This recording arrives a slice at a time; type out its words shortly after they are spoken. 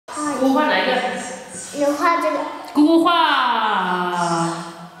姑姑画哪一个？你画这个。姑姑画。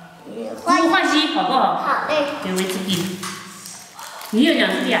姑姑画鸡，好不好？好嘞。给我一支笔。你有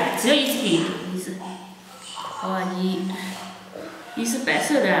2支笔啊？只有1支笔，意思。哦，一是白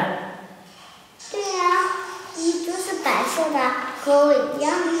色的。对呀，一就是白色的，和我一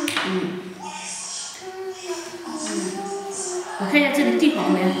样。我看一下这里地好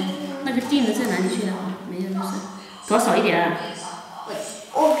没有？那个地呢在哪里去了？没有，没事。多少一点啊？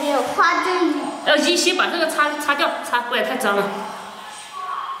我给我画这里。先把这个擦掉，不然太脏了。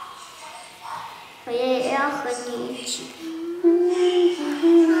我也要和你一起。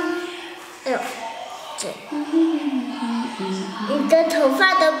哎呦，这。你的头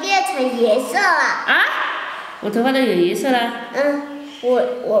发都变成颜色了。啊？我头发都有颜色了？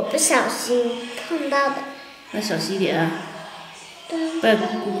我不小心碰到的。那小心一点啊，不然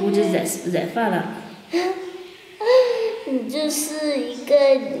姑姑就染发了。你就是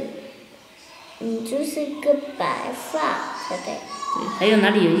一个白发，对不对？对，还有哪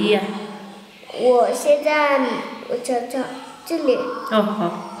里有一啊？我现在这里。哦，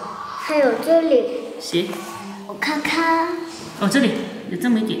好。还有这里。行。我看看。哦，这里有这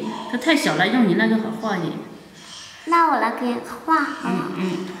么一点，它太小了，用你那个好画一点。那我来给你画好吗？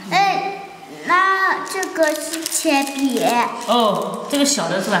哎，那这个是铅笔。哦，这个小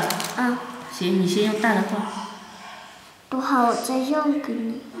的是吧？行，你先用大的画。多好，我再用给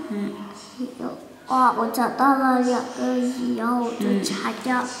你。哇，我找到了2个1，然后我就擦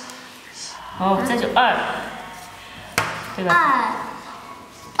掉。好，再就2。这个。2。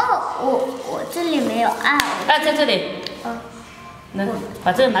哦，我这里没有2。2在这里。那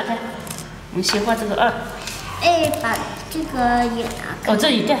把这个拿开，我们先画这个2。哎，把这个也拿开。哦，这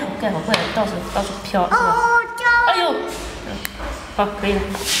里盖好，不然到处飘。掉。哎呦，好，可以了。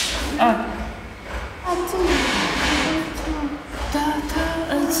2。这里。大他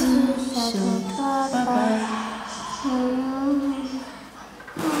儿子小爸爸。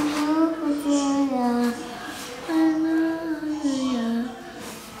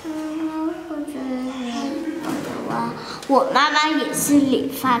我妈妈也是理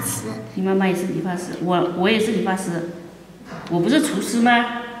发师。你妈妈也是理发师，我也是理发师。我不是厨师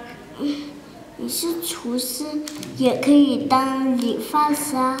吗？你是厨师，也可以当理发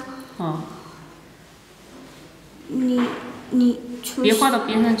师啊。哦。你厨师。别画到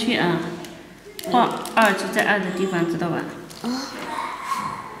边上去啊！画2就在2的地方，知道吧？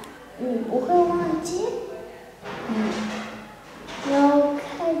你不会忘记？你要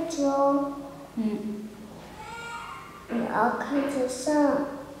看着哦。你要看着上。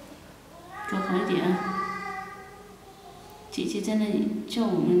做好一点啊！姐姐在那里叫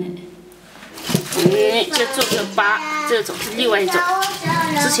我们呢。就做个8，这种是另外一种。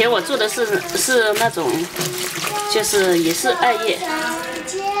之前我做的是那种，就是也是艾叶，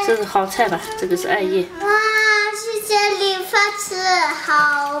这是蒿菜吧？这个是艾叶。哇，谢谢理发师，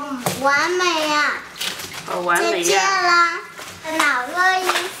好完美呀！好完美呀！再见啦，哪个衣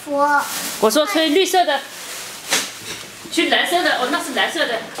服？我说穿绿色的。去蓝色的，那是蓝色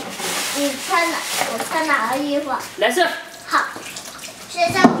的。你穿哪？我穿哪个衣服？蓝色。好，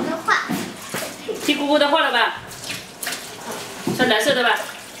现在我就画。听姑姑的话了吧？穿蓝色的吧？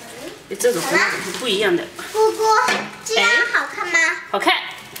这种是不一样的。姑姑，这样好看吗？好看。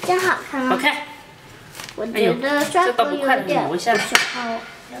真好看吗？好看。我觉得刷头有点我下来。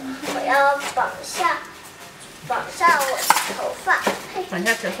我要绑上我的头发。绑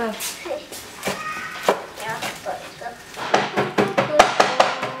下头发。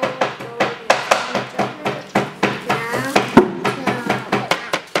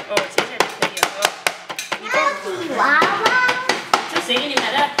娃娃，这谁给你买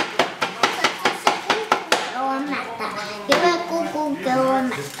的？这是姑姑给我买的，因为姑姑给我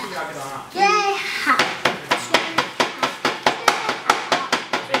买的最好，越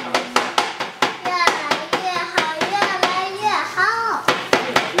来越好，越来越好。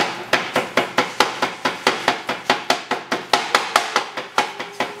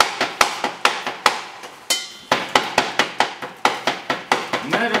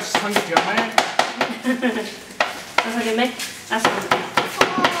买了3个买。拿给妹，拿什么？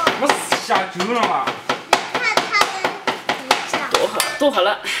我下酒了嘛。看他们剁好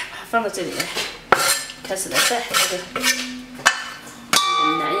了，放到这里来，开始来晒这个。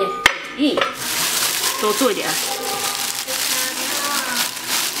很难耶，多做一点啊。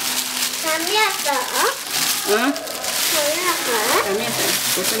擀面粉。擀面粉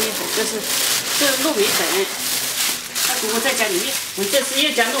不是面粉，这是糯米粉。那姑姑再加点面，我们这次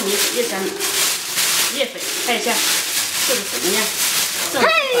又加糯米粉，又加面粉，看一下做的怎么样？这种我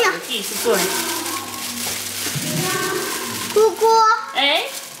第一次做呢。姑姑。哎。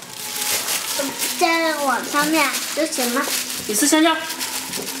在网上面就行了。你吃香蕉？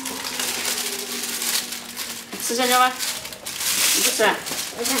吃香蕉吗？你不吃啊？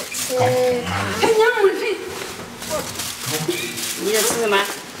我想吃。你想吃什么？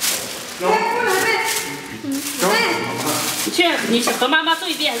你去和妈妈做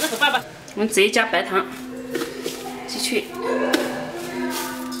一遍还是和爸爸？我们直接加白糖进去。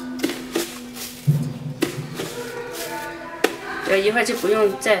一会儿就不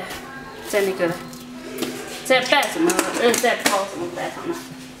用再那个了，再拌什么再泡什么白糖了，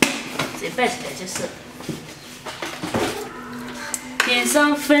直接拌起来就是。天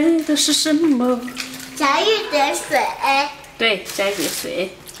上飞的是什么？加一点水。对，加一点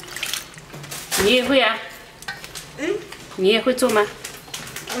水。你也会啊？嗯。你也会做吗？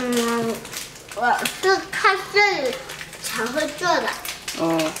我是看这里才会做的。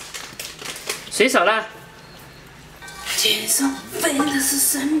哦。水少了。天上飞的是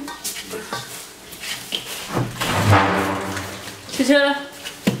什么？球球，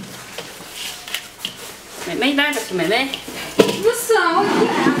妹妹哪个是妹妹？不是啊，我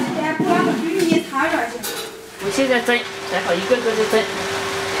看啊，不然我比你差点去。我现在蒸，然后一个个就蒸。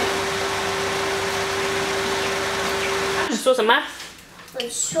你说什么？我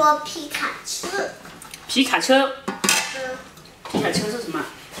说皮卡丘。皮卡丘。皮卡丘是什么？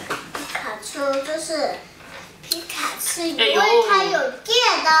皮卡丘就是皮卡丘，因为它有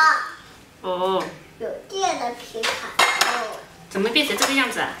电的。哦。有电的皮卡丘。怎么变成这个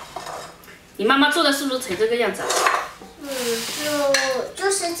样子啊？你妈妈做的是不是成这个样子啊？就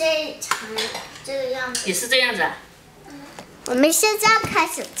是这个样子。也是这样子啊？我们现在开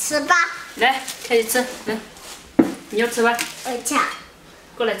始吃吧。来，开始吃，来，你要吃吧？我抢。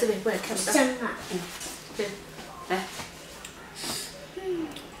过来这边，过来看不到。真的。对，来。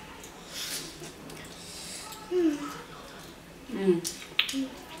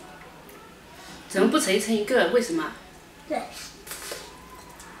怎么不盛一盛一个？为什么？对。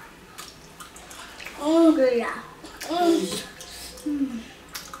对呀。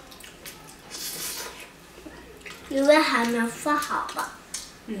因为还没放好吧。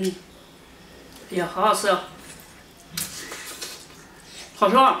哎呀，好好吃哦。好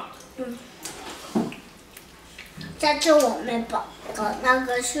吃啊。下次我们搞那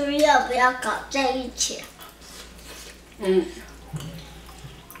个树要不要搞在一起？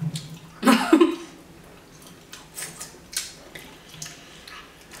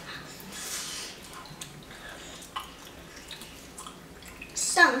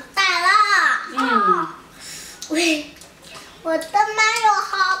上蛋啦！喂，我的妈有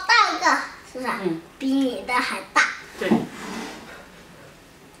好大个，是不是？比你的还大。对。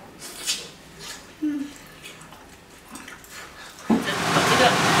这个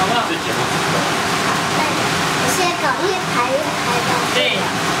好不好？我先搞一排一排的。对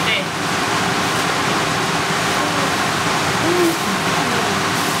对。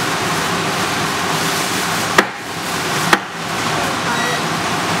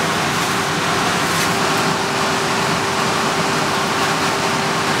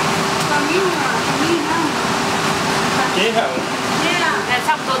哎，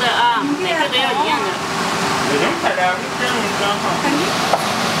差不多的啊，每个都要一样的。这种材料这种刚好。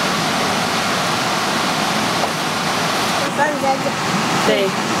放在这。对。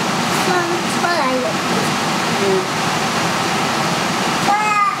放出来也可以。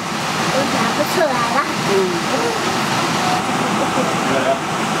我拿不出来了。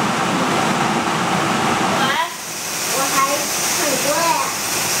我还很多哎。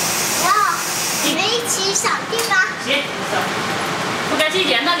你们一起扫地吧。行，扫。不干净一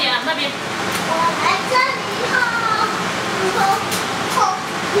点，那里啊，那边。我来这里哈。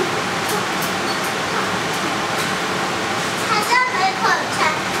踩在门口才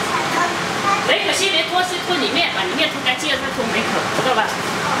能。门口先别拖，先拖里面，把里面拖干净了再拖门口，知道吧？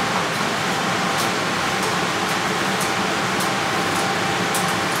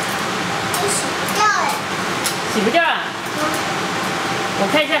这洗不掉哎。洗不掉啊？我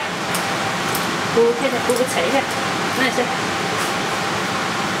看一下。我看一下，给我踩一下，看一下。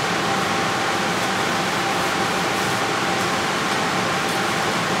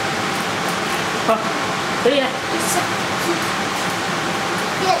好，可以了。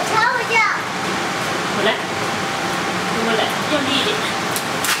也擦不掉。我来，我来，用力一点。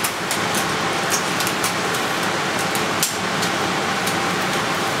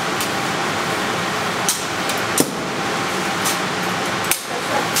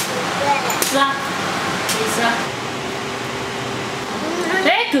是啊，可以吃啊。哎，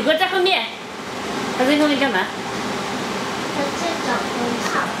哥哥在后面，他在后面干嘛？他在找灯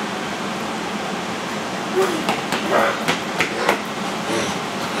泡。